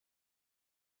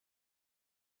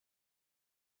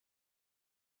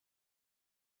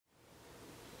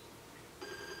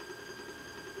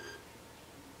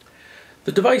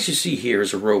The device you see here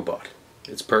is a robot.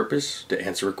 Its purpose, to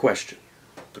answer a question.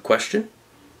 The question?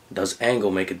 Does angle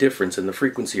make a difference in the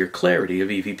frequency or clarity of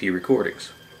EVP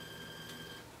recordings?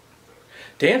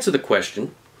 To answer the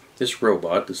question, this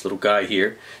robot, this little guy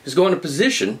here, is going to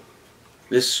position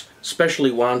this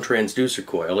specially wound transducer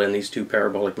coil and these two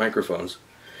parabolic microphones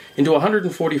into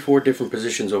 144 different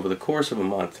positions over the course of a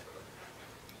month.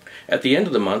 At the end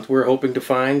of the month, we're hoping to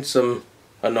find some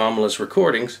anomalous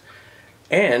recordings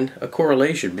and a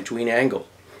correlation between angle.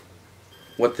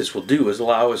 What this will do is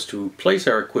allow us to place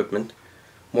our equipment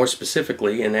more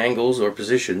specifically in angles or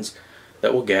positions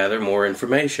that will gather more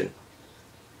information.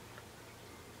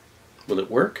 Will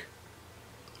it work?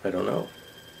 I don't know.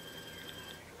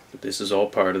 But this is all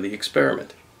part of the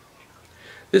experiment.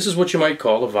 This is what you might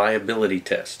call a viability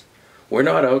test. We're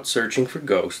not out searching for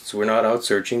ghosts. We're not out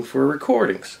searching for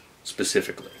recordings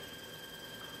specifically.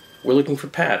 We're looking for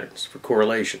patterns, for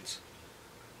correlations.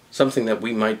 Something that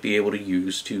we might be able to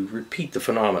use to repeat the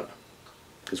phenomena.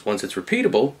 Because once it's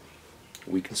repeatable,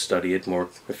 we can study it more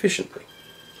efficiently.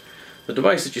 The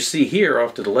device that you see here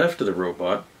off to the left of the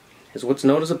robot is what's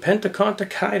known as a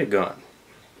pentacontahedron,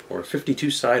 or a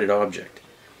 52-sided object.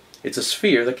 It's a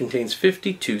sphere that contains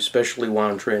 52 specially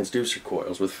wound transducer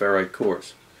coils with ferrite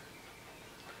cores.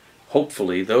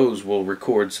 Hopefully those will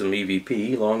record some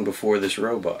EVP long before this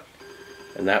robot,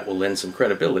 and that will lend some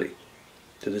credibility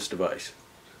to this device.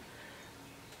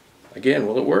 Again,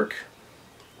 will it work?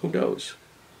 Who knows?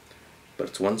 But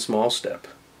it's one small step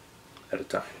at a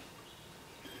time.